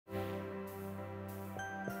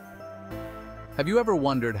Have you ever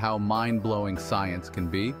wondered how mind-blowing science can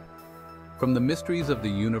be? From the mysteries of the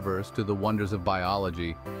universe to the wonders of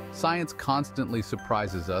biology, science constantly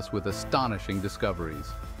surprises us with astonishing discoveries.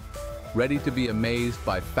 Ready to be amazed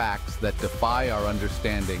by facts that defy our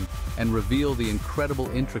understanding and reveal the incredible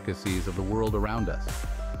intricacies of the world around us?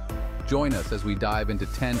 Join us as we dive into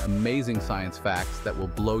 10 amazing science facts that will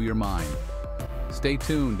blow your mind. Stay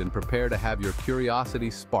tuned and prepare to have your curiosity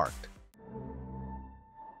sparked.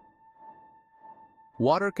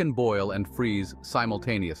 Water can boil and freeze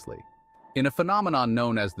simultaneously. In a phenomenon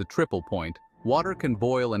known as the triple point, water can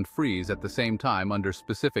boil and freeze at the same time under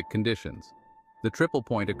specific conditions. The triple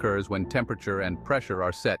point occurs when temperature and pressure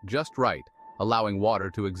are set just right, allowing water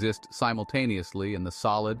to exist simultaneously in the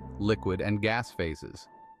solid, liquid, and gas phases.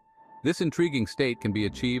 This intriguing state can be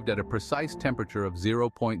achieved at a precise temperature of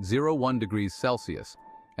 0.01 degrees Celsius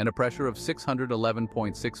and a pressure of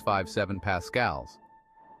 611.657 pascals.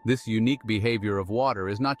 This unique behavior of water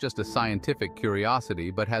is not just a scientific curiosity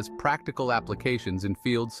but has practical applications in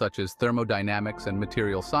fields such as thermodynamics and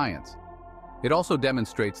material science. It also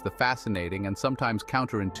demonstrates the fascinating and sometimes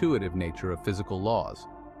counterintuitive nature of physical laws.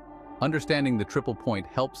 Understanding the triple point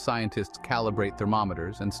helps scientists calibrate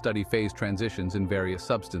thermometers and study phase transitions in various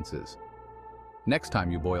substances. Next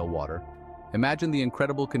time you boil water, imagine the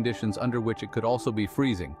incredible conditions under which it could also be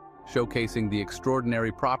freezing, showcasing the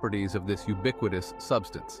extraordinary properties of this ubiquitous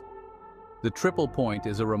substance. The triple point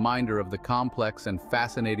is a reminder of the complex and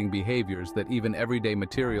fascinating behaviors that even everyday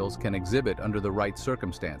materials can exhibit under the right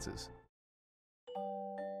circumstances.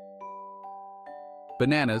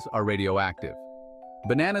 Bananas are radioactive.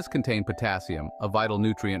 Bananas contain potassium, a vital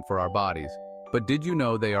nutrient for our bodies, but did you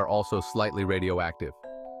know they are also slightly radioactive?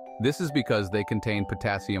 This is because they contain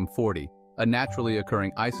potassium-40, a naturally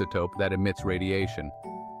occurring isotope that emits radiation.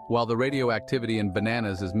 While the radioactivity in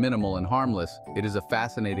bananas is minimal and harmless, it is a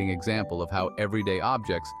fascinating example of how everyday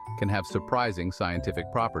objects can have surprising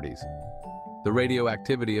scientific properties. The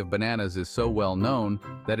radioactivity of bananas is so well known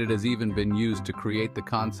that it has even been used to create the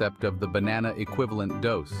concept of the banana equivalent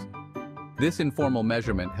dose. This informal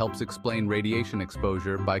measurement helps explain radiation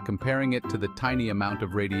exposure by comparing it to the tiny amount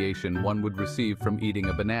of radiation one would receive from eating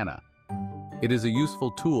a banana. It is a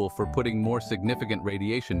useful tool for putting more significant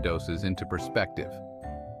radiation doses into perspective.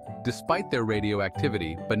 Despite their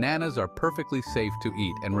radioactivity, bananas are perfectly safe to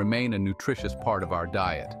eat and remain a nutritious part of our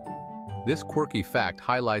diet. This quirky fact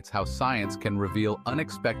highlights how science can reveal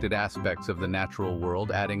unexpected aspects of the natural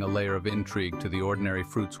world, adding a layer of intrigue to the ordinary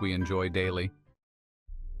fruits we enjoy daily.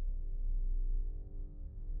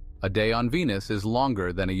 A day on Venus is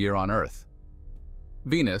longer than a year on Earth.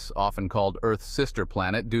 Venus, often called Earth's sister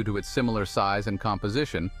planet due to its similar size and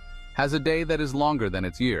composition, has a day that is longer than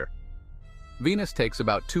its year. Venus takes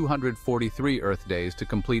about 243 Earth days to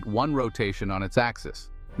complete one rotation on its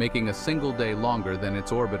axis, making a single day longer than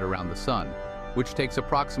its orbit around the Sun, which takes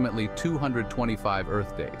approximately 225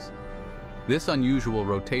 Earth days. This unusual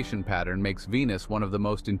rotation pattern makes Venus one of the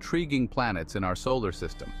most intriguing planets in our solar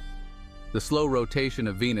system. The slow rotation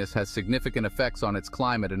of Venus has significant effects on its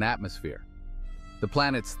climate and atmosphere. The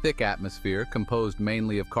planet's thick atmosphere, composed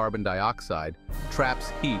mainly of carbon dioxide,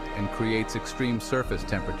 traps heat and creates extreme surface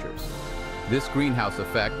temperatures. This greenhouse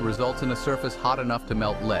effect results in a surface hot enough to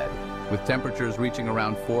melt lead, with temperatures reaching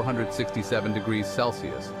around 467 degrees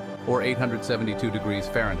Celsius, or 872 degrees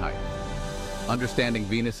Fahrenheit. Understanding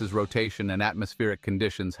Venus's rotation and atmospheric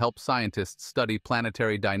conditions helps scientists study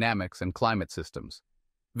planetary dynamics and climate systems.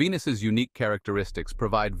 Venus's unique characteristics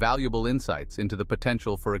provide valuable insights into the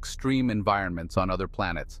potential for extreme environments on other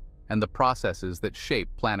planets and the processes that shape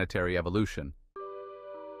planetary evolution.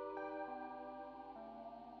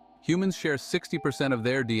 Humans share 60% of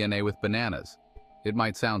their DNA with bananas. It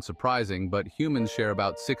might sound surprising, but humans share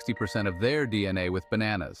about 60% of their DNA with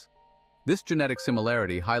bananas. This genetic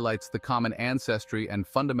similarity highlights the common ancestry and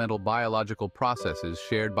fundamental biological processes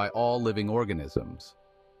shared by all living organisms.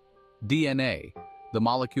 DNA, the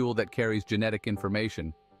molecule that carries genetic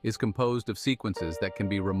information, is composed of sequences that can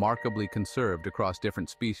be remarkably conserved across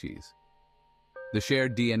different species. The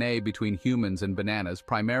shared DNA between humans and bananas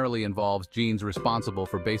primarily involves genes responsible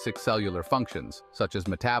for basic cellular functions, such as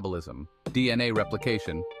metabolism, DNA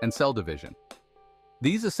replication, and cell division.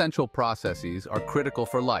 These essential processes are critical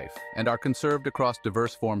for life and are conserved across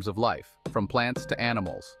diverse forms of life, from plants to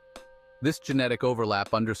animals. This genetic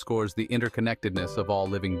overlap underscores the interconnectedness of all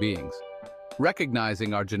living beings.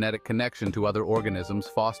 Recognizing our genetic connection to other organisms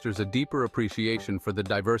fosters a deeper appreciation for the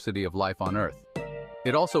diversity of life on Earth.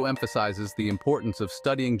 It also emphasizes the importance of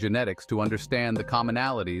studying genetics to understand the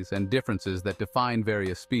commonalities and differences that define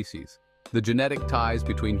various species. The genetic ties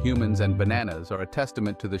between humans and bananas are a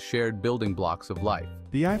testament to the shared building blocks of life.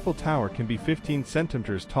 The Eiffel Tower can be 15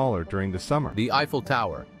 centimeters taller during the summer. The Eiffel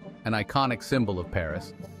Tower, an iconic symbol of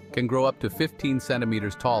Paris, can grow up to 15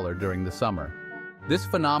 centimeters taller during the summer. This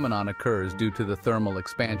phenomenon occurs due to the thermal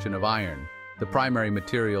expansion of iron, the primary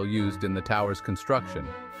material used in the tower's construction.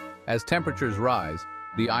 As temperatures rise,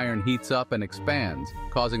 the iron heats up and expands,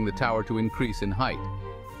 causing the tower to increase in height.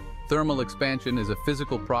 Thermal expansion is a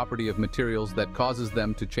physical property of materials that causes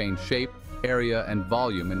them to change shape, area, and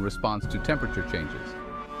volume in response to temperature changes.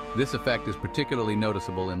 This effect is particularly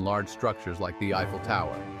noticeable in large structures like the Eiffel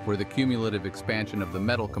Tower, where the cumulative expansion of the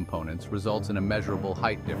metal components results in a measurable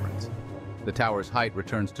height difference. The tower's height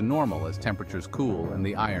returns to normal as temperatures cool and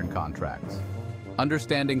the iron contracts.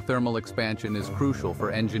 Understanding thermal expansion is crucial for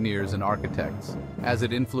engineers and architects, as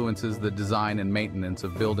it influences the design and maintenance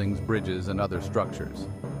of buildings, bridges, and other structures.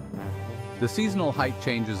 The seasonal height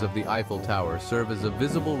changes of the Eiffel Tower serve as a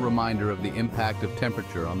visible reminder of the impact of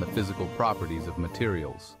temperature on the physical properties of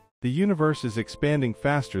materials. The universe is expanding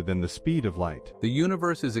faster than the speed of light. The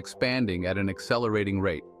universe is expanding at an accelerating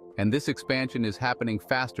rate, and this expansion is happening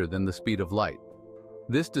faster than the speed of light.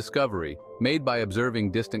 This discovery, made by observing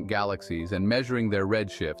distant galaxies and measuring their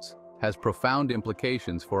redshifts, has profound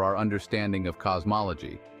implications for our understanding of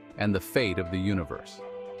cosmology and the fate of the universe.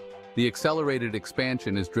 The accelerated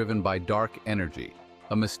expansion is driven by dark energy,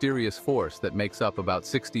 a mysterious force that makes up about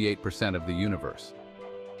 68% of the universe.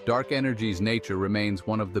 Dark energy's nature remains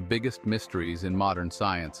one of the biggest mysteries in modern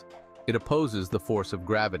science. It opposes the force of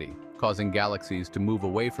gravity, causing galaxies to move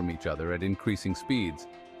away from each other at increasing speeds.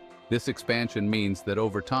 This expansion means that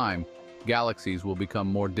over time, galaxies will become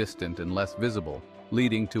more distant and less visible,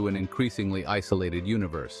 leading to an increasingly isolated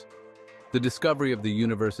universe. The discovery of the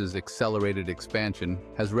universe's accelerated expansion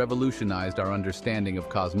has revolutionized our understanding of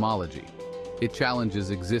cosmology. It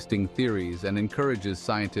challenges existing theories and encourages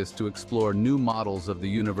scientists to explore new models of the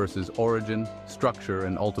universe's origin, structure,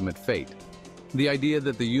 and ultimate fate. The idea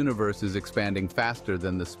that the universe is expanding faster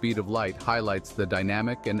than the speed of light highlights the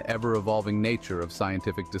dynamic and ever-evolving nature of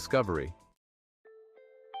scientific discovery.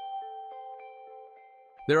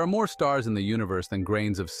 There are more stars in the universe than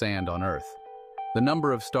grains of sand on Earth. The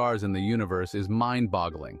number of stars in the universe is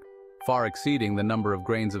mind-boggling, far exceeding the number of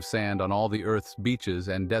grains of sand on all the Earth's beaches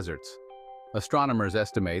and deserts. Astronomers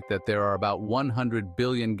estimate that there are about 100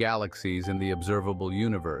 billion galaxies in the observable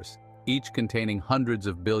universe, each containing hundreds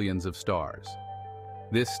of billions of stars.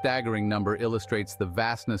 This staggering number illustrates the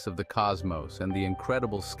vastness of the cosmos and the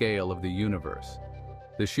incredible scale of the universe.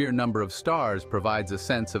 The sheer number of stars provides a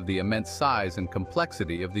sense of the immense size and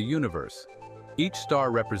complexity of the universe. Each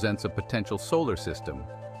star represents a potential solar system,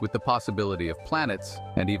 with the possibility of planets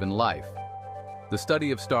and even life. The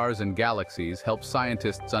study of stars and galaxies helps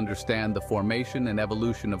scientists understand the formation and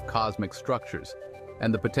evolution of cosmic structures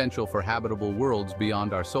and the potential for habitable worlds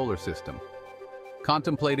beyond our solar system.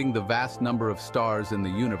 Contemplating the vast number of stars in the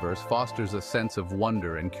universe fosters a sense of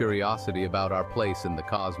wonder and curiosity about our place in the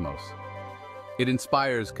cosmos. It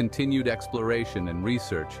inspires continued exploration and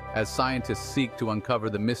research as scientists seek to uncover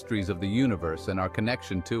the mysteries of the universe and our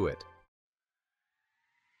connection to it.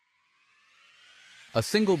 A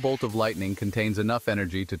single bolt of lightning contains enough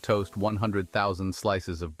energy to toast 100,000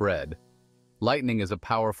 slices of bread. Lightning is a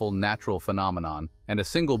powerful natural phenomenon, and a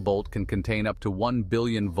single bolt can contain up to 1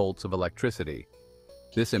 billion volts of electricity.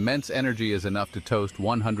 This immense energy is enough to toast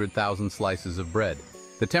 100,000 slices of bread.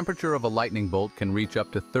 The temperature of a lightning bolt can reach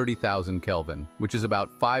up to 30,000 Kelvin, which is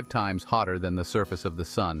about 5 times hotter than the surface of the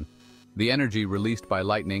sun. The energy released by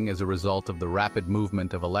lightning is a result of the rapid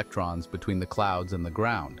movement of electrons between the clouds and the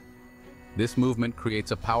ground. This movement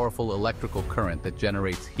creates a powerful electrical current that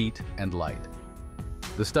generates heat and light.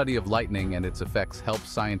 The study of lightning and its effects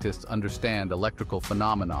helps scientists understand electrical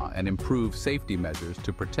phenomena and improve safety measures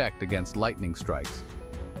to protect against lightning strikes.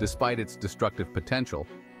 Despite its destructive potential,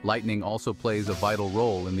 lightning also plays a vital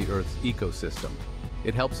role in the Earth's ecosystem.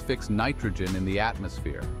 It helps fix nitrogen in the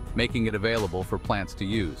atmosphere, making it available for plants to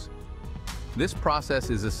use. This process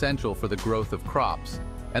is essential for the growth of crops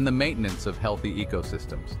and the maintenance of healthy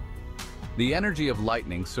ecosystems. The energy of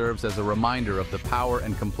lightning serves as a reminder of the power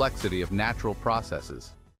and complexity of natural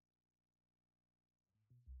processes.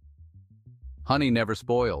 Honey never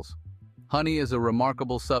spoils. Honey is a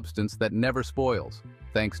remarkable substance that never spoils,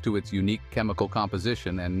 thanks to its unique chemical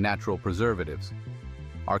composition and natural preservatives.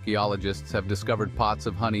 Archaeologists have discovered pots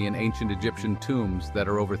of honey in ancient Egyptian tombs that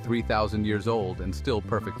are over 3,000 years old and still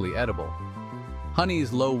perfectly edible.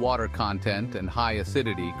 Honey's low water content and high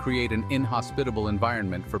acidity create an inhospitable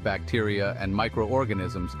environment for bacteria and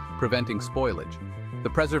microorganisms, preventing spoilage. The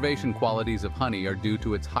preservation qualities of honey are due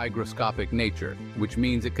to its hygroscopic nature, which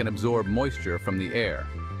means it can absorb moisture from the air.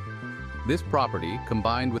 This property,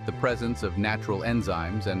 combined with the presence of natural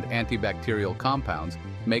enzymes and antibacterial compounds,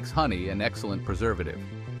 makes honey an excellent preservative.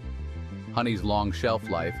 Honey's long shelf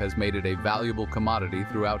life has made it a valuable commodity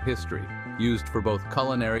throughout history, used for both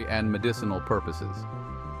culinary and medicinal purposes.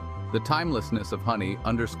 The timelessness of honey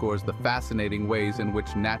underscores the fascinating ways in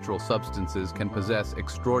which natural substances can possess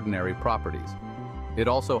extraordinary properties. It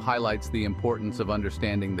also highlights the importance of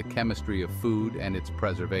understanding the chemistry of food and its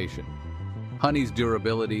preservation. Honey's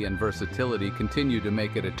durability and versatility continue to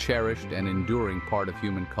make it a cherished and enduring part of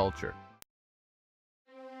human culture.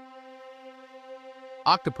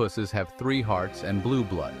 Octopuses have 3 hearts and blue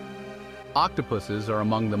blood. Octopuses are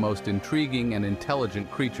among the most intriguing and intelligent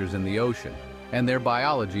creatures in the ocean, and their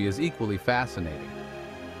biology is equally fascinating.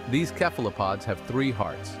 These cephalopods have 3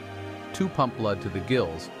 hearts. 2 pump blood to the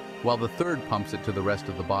gills, while the 3rd pumps it to the rest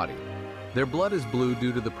of the body. Their blood is blue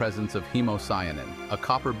due to the presence of hemocyanin, a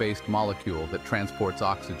copper-based molecule that transports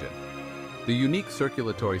oxygen. The unique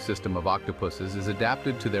circulatory system of octopuses is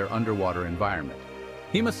adapted to their underwater environment.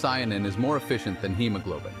 Hemocyanin is more efficient than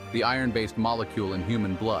hemoglobin, the iron-based molecule in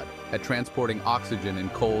human blood, at transporting oxygen in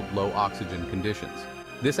cold, low-oxygen conditions.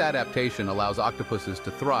 This adaptation allows octopuses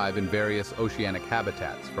to thrive in various oceanic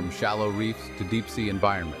habitats, from shallow reefs to deep-sea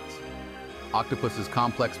environments. Octopus's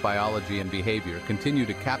complex biology and behavior continue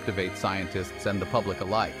to captivate scientists and the public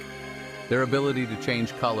alike. Their ability to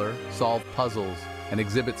change color, solve puzzles, and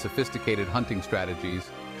exhibit sophisticated hunting strategies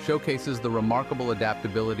showcases the remarkable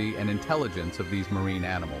adaptability and intelligence of these marine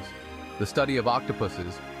animals. The study of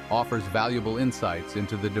octopuses offers valuable insights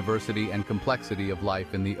into the diversity and complexity of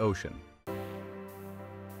life in the ocean.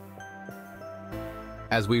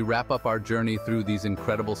 As we wrap up our journey through these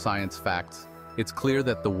incredible science facts, it's clear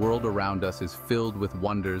that the world around us is filled with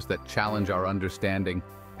wonders that challenge our understanding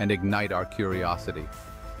and ignite our curiosity.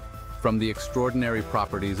 From the extraordinary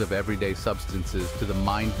properties of everyday substances to the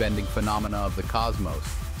mind-bending phenomena of the cosmos,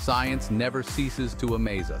 science never ceases to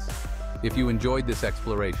amaze us. If you enjoyed this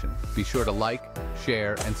exploration, be sure to like,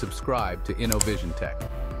 share, and subscribe to InnoVision Tech.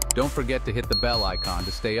 Don't forget to hit the bell icon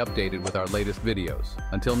to stay updated with our latest videos.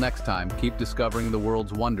 Until next time, keep discovering the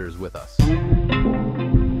world's wonders with us.